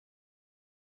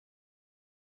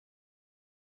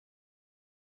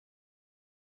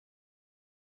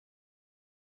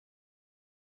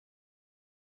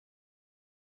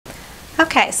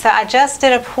Okay, so I just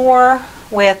did a pour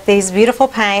with these beautiful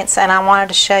paints, and I wanted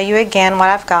to show you again what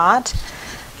I've got.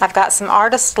 I've got some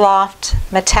Artist Loft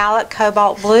Metallic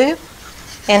Cobalt Blue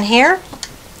in here.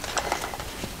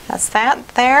 That's that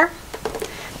there.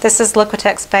 This is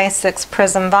Liquitex Basics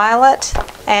Prism Violet,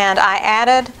 and I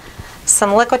added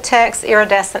some Liquitex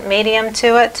Iridescent Medium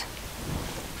to it.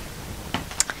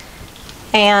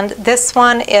 And this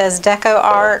one is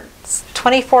DecoArt's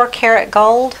 24 karat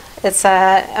gold. It's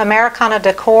a Americana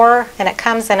decor, and it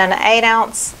comes in an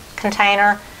 8-ounce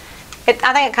container.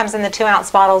 I think it comes in the 2-ounce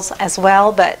bottles as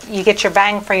well, but you get your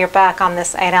bang for your buck on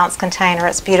this 8-ounce container.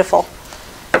 It's beautiful.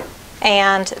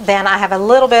 And then I have a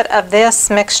little bit of this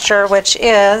mixture, which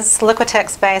is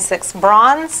Liquitex Basics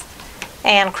Bronze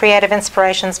and Creative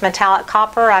Inspirations Metallic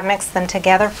Copper. I mixed them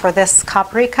together for this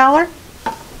coppery color.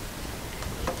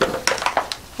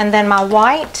 And then my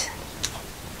white.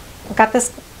 I've got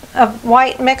this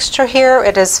white mixture here.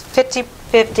 It is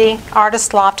 50/50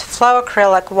 Artist Loft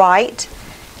Floetrol White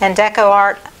and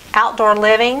DecoArt Outdoor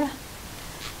Living.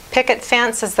 Picket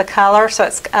Fence is the color, so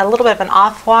it's a little bit of an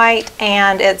off-white,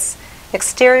 and it's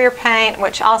exterior paint,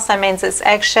 which also means it's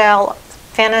Eggshell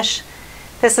Finish.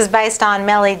 This is based on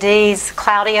Melly D's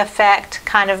cloudy effect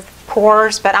kind of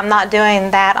pours, but I'm not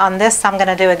doing that on this. I'm going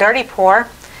to do a dirty pour,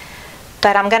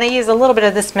 but I'm going to use a little bit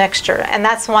of this mixture, and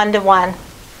that's 1:1.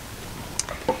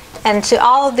 And to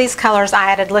all of these colors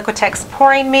I added Liquitex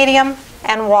Pouring Medium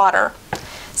and water.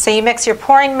 So you mix your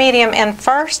pouring medium in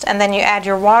first, and then you add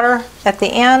your water at the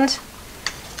end.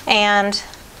 And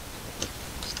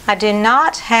I do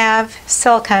not have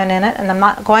silicone in it, and I'm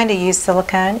not going to use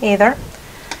silicone either.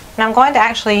 And I'm going to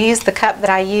actually use the cup that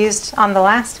I used on the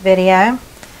last video,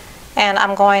 and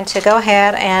I'm going to go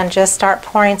ahead and just start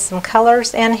pouring some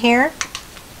colors in here.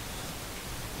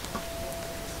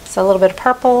 So a little bit of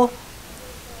purple,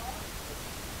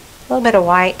 a little bit of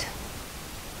white.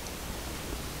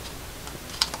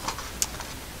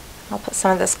 I'll put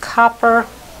some of this copper.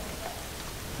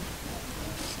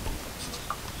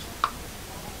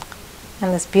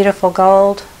 And this beautiful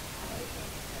gold.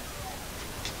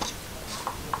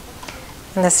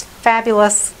 And this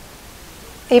fabulous,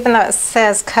 even though it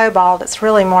says cobalt, it's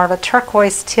really more of a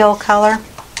turquoise teal color.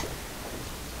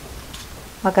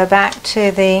 I'll go back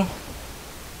to the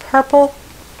purple.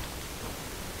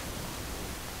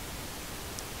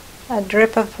 A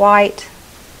drip of white.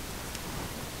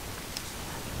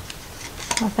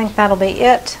 I think that'll be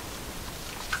it.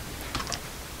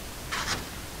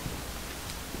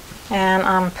 And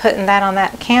I'm putting that on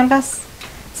that canvas.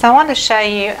 So I want to show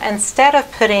you, instead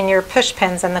of putting your push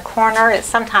pins in the corner, it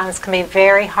sometimes can be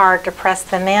very hard to press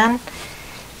them in.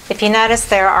 If you notice,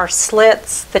 there are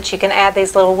slits that you can add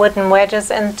these little wooden wedges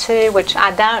into, which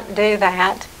I don't do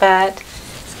that, but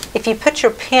if you put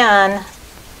your pin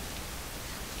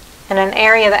in an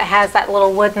area that has that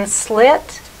little wooden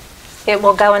slit, it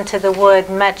will go into the wood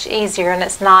much easier, and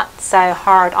it's not so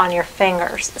hard on your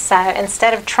fingers. So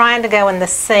instead of trying to go in the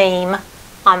seam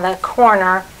on the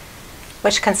corner,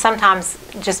 which can sometimes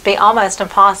just be almost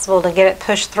impossible to get it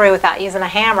pushed through without using a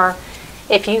hammer,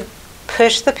 if you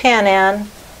push the pin in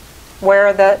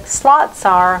where the slots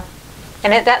are,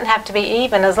 and it doesn't have to be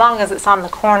even, as long as it's on the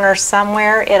corner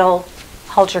somewhere, it'll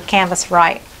hold your canvas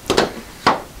right.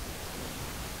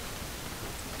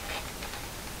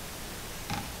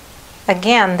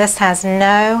 Again, this has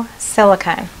no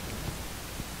silicone.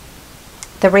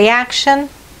 The reaction,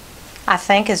 I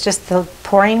think, is just the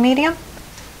pouring medium,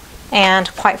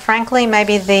 and quite frankly,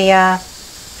 maybe the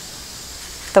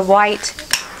white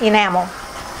enamel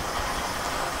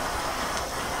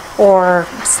or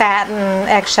satin,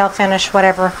 eggshell finish,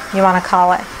 whatever you want to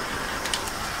call it.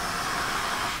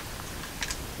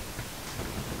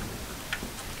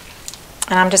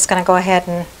 And I'm just going to go ahead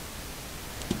and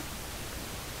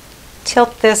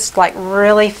tilt this like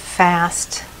really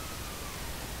fast.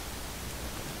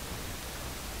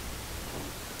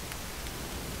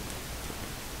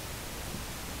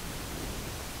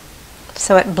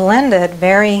 So it blended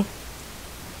very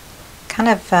kind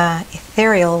of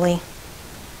ethereally,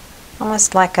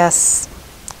 almost like a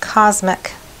cosmic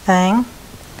thing.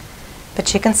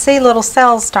 But you can see little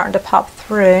cells starting to pop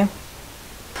through.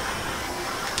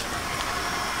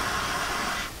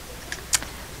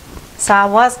 So I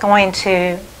was going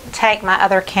to take my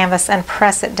other canvas and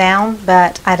press it down,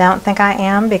 but I don't think I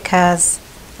am, because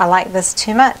I like this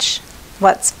too much.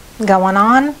 What's going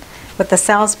on with the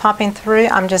cells popping through,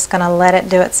 I'm just going to let it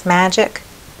do its magic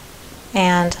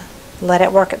and let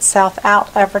it work itself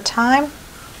out over time.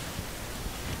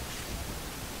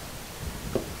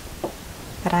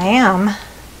 But I'm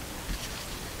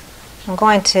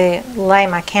going to lay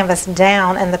my canvas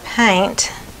down in the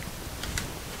paint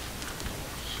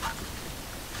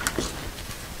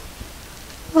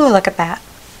Ooh, look at that.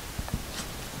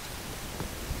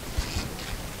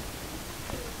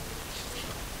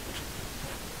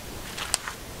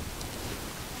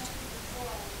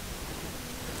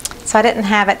 So I didn't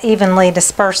have it evenly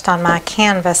dispersed on my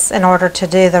canvas in order to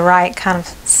do the right kind of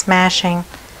smashing.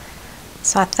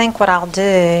 So I think what I'll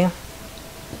do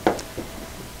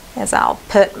is I'll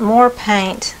put more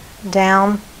paint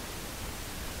down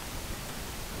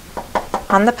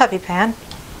on the puppy pad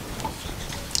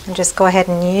and just go ahead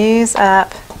and use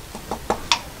up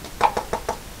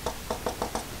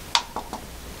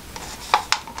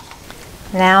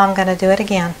now. I'm going to do it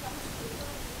again.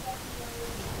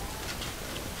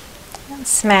 And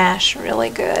smash really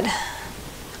good.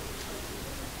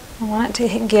 I want it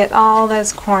to get all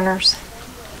those corners.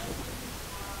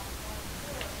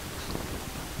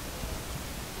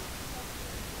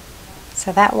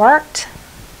 So that worked.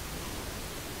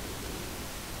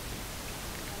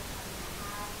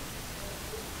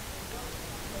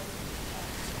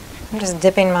 I'm just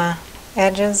dipping my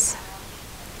edges.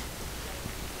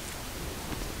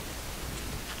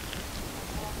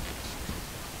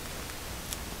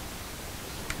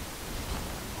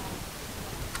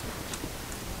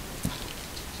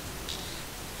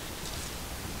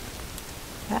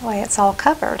 That way it's all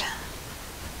covered.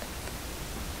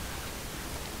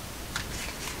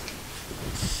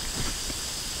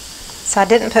 So I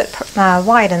didn't put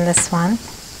white in this one.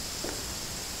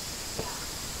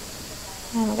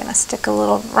 I'm going to stick a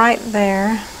little right there.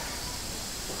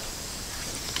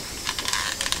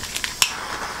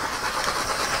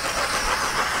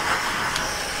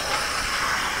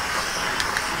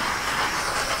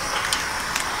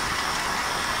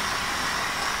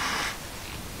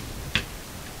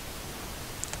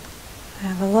 I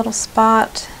have a little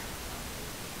spot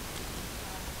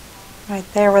right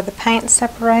there where the paint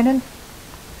separated.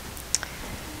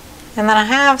 And then I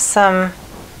have some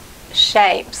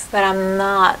shapes that I'm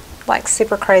not like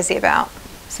super crazy about.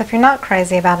 So if you're not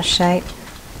crazy about a shape,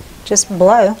 just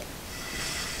blow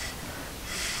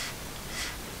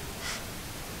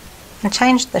and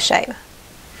change the shape.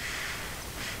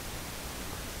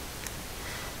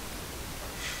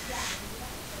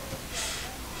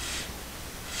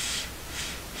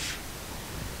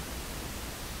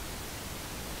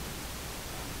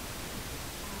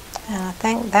 And I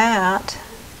think that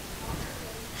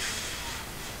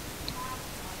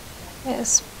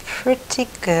is pretty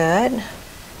good. I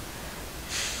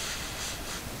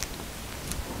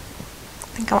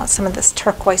think I want some of this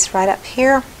turquoise right up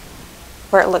here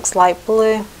where it looks light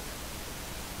blue.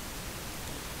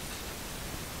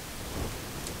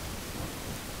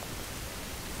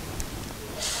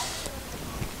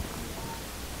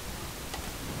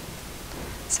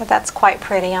 So that's quite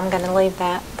pretty. I'm going to leave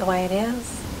that the way it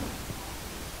is.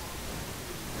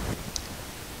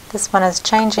 This one is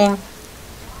changing,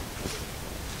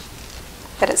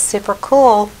 but it's super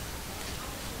cool.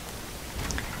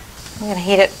 I'm going to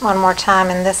heat it one more time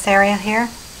in this area here.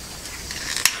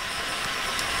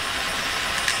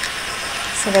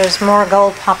 So there's more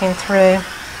gold popping through.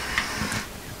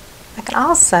 I can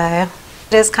also,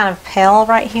 it is kind of pale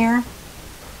right here.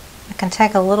 I can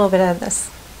take a little bit of this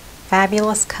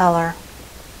fabulous color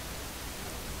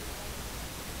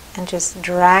and just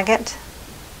drag it .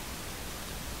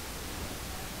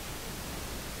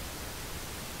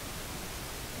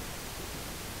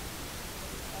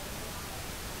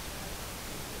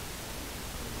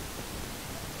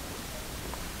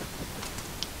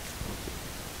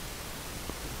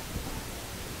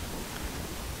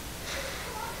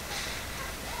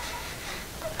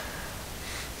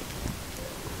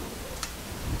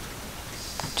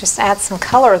 Just add some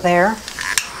color there.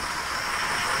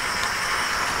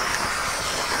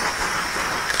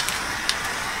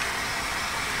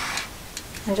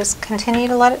 And just continue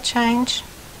to let it change.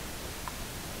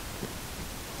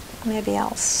 Maybe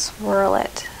I'll swirl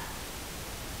it.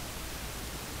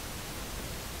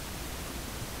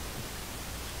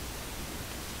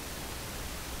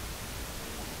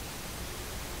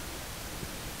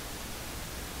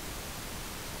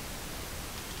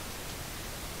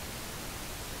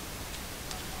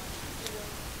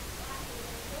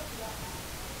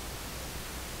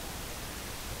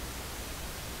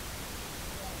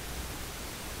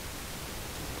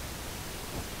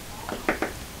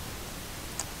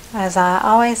 As I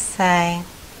always say,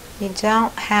 you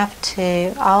don't have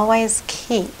to always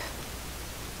keep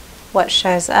what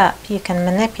shows up. You can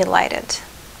manipulate it.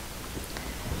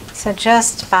 So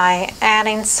just by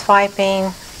adding, swiping,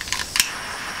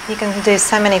 you can do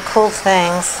so many cool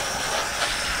things.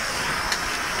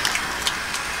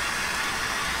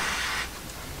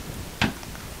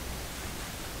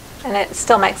 and it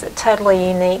still makes it totally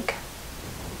unique.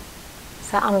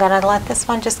 So I'm going to let this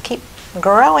one just keep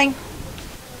growing.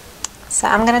 So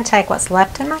I'm going to take what's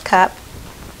left in my cup,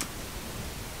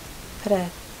 put a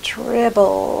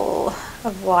dribble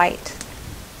of white,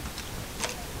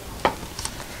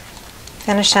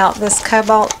 finish out this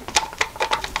cobalt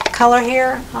color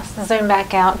here. I'll zoom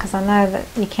back out because I know that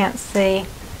you can't see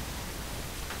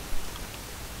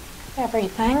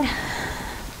everything.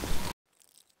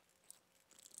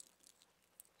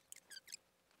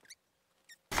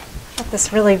 Got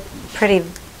this really pretty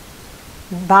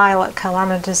violet color. I'm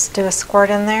going to just do a squirt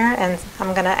in there, and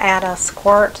I'm going to add a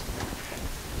squirt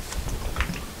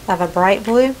of a bright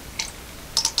blue.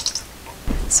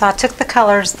 So I took the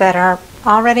colors that are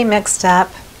already mixed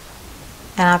up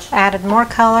and I've added more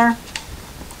color,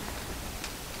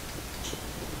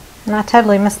 and I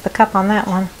totally missed the cup on that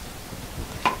one.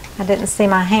 I didn't see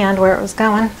my hand where it was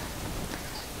going.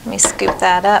 Let me scoop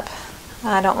that up.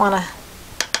 I don't want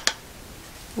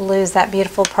to lose that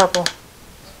beautiful purple.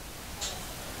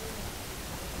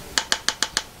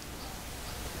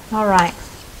 Alright,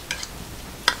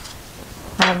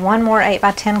 I have one more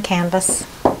 8x10 canvas.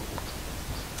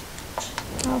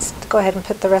 Let's go ahead and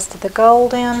put the rest of the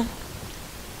gold in.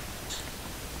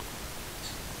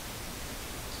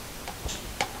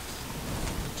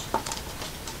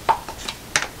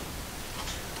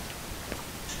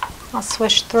 I'll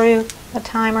swish through a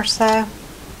time or so,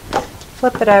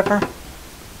 flip it over.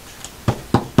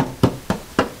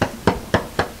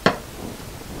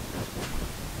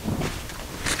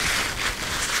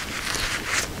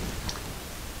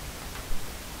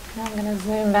 I'm going to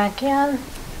zoom back in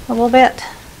a little bit.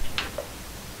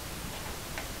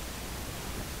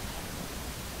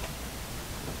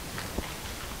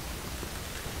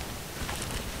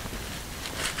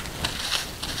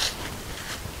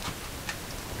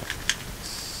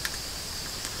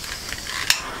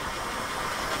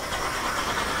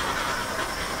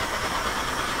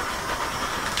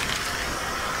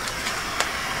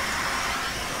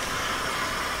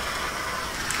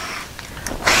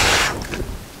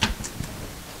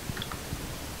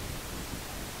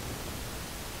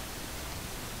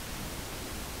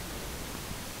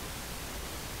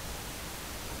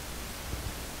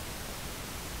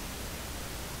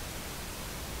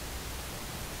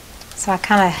 So I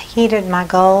kind of heated my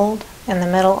gold in the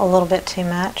middle a little bit too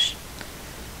much.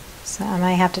 So I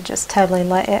may have to just totally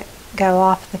let it go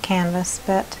off the canvas,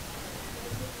 but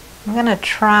I'm going to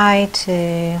try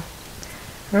to,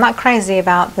 I'm not crazy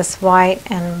about this white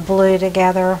and blue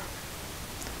together.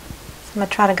 So I'm going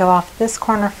to try to go off this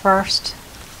corner first.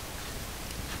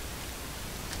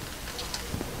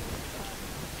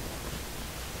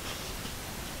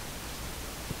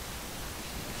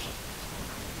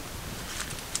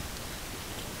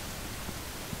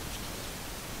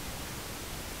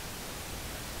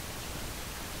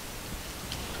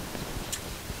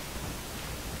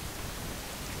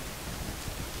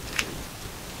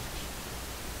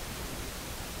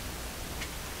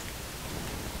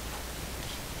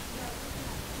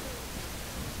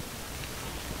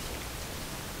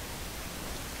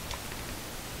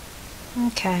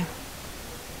 Okay.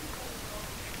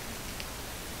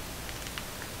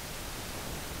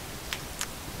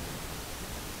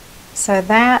 So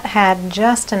that had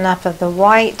just enough of the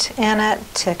white in it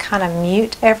to kind of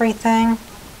mute everything.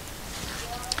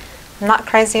 I'm not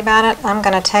crazy about it. I'm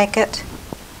going to take it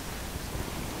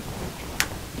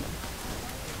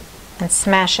and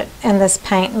smash it in this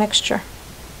paint mixture.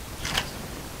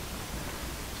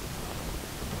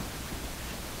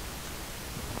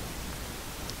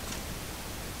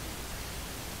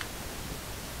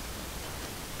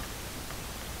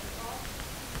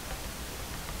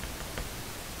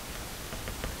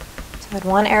 I had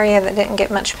one area that didn't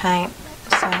get much paint,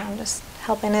 so I'm just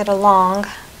helping it along.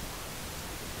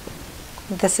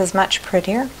 This is much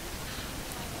prettier.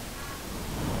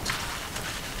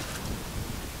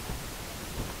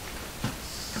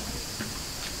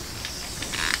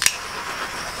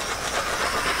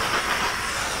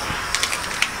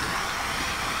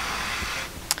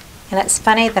 And it's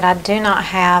funny that I do not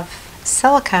have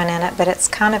silicone in it, but it's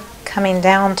kind of coming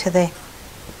down to the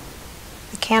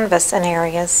canvas in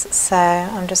areas, so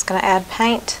I'm just going to add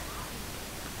paint.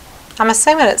 I'm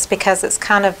assuming it's because it's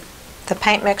kind of, the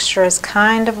paint mixture is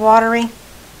kind of watery.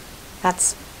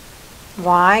 That's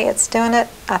why it's doing it,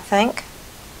 I think.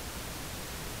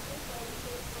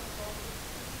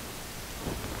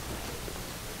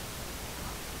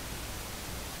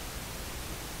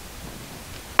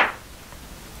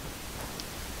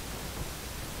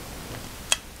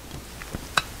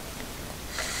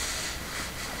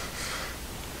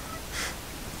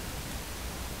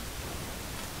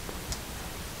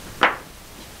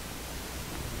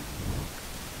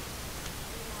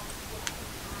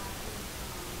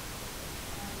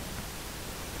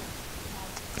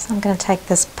 So I'm going to take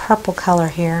this purple color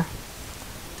here,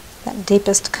 that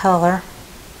deepest color,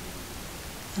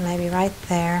 and maybe right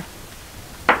there.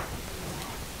 I'm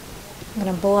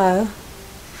going to blow.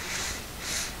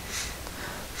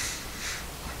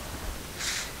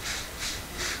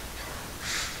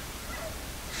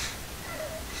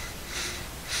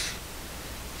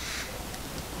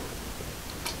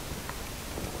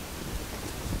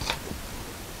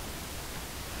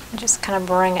 Just kind of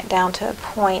bring it down to a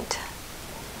point.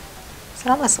 So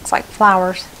it almost looks like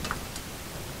flowers,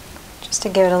 just to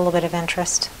give it a little bit of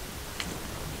interest.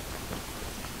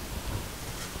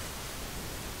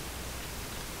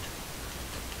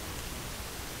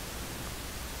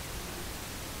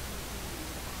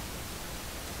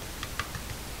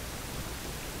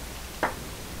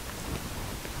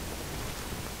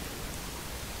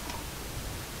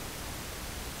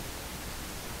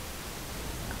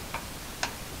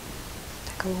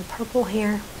 A little purple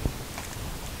here.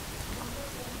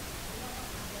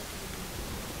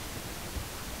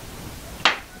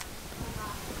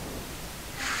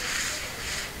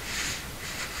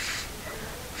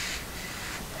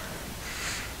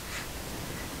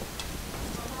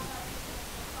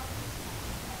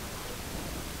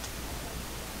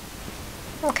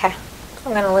 Okay,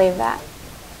 I'm going to leave that.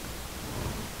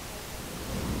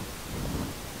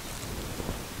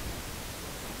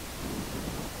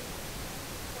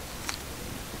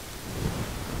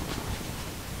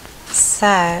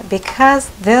 So,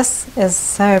 because this is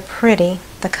so pretty,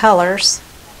 the colors,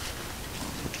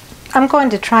 I'm going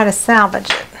to try to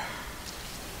salvage it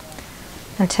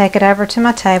and take it over to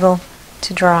my table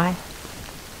to dry.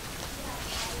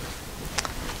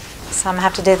 So I'm going to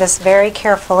have to do this very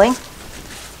carefully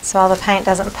so all the paint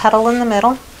doesn't puddle in the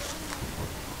middle.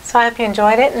 So I hope you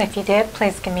enjoyed it, and if you did,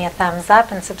 please give me a thumbs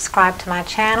up and subscribe to my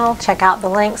channel. Check out the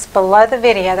links below the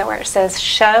video where it says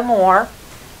show more,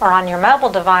 or on your mobile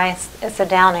device it's a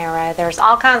down arrow. There's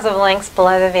all kinds of links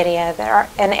below the video that are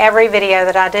in every video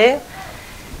that I do.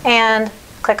 And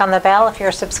click on the bell if you're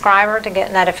a subscriber to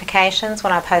get notifications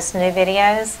when I post new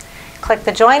videos. Click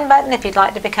the join button if you'd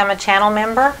like to become a channel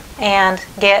member and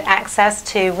get access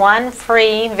to one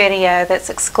free video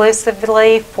that's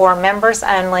exclusively for members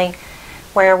only,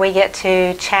 where we get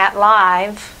to chat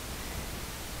live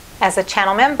as a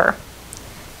channel member.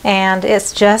 And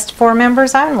it's just for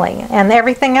members only, and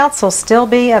everything else will still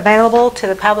be available to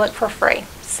the public for free.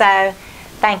 So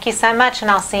thank you so much,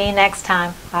 and I'll see you next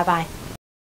time. Bye bye.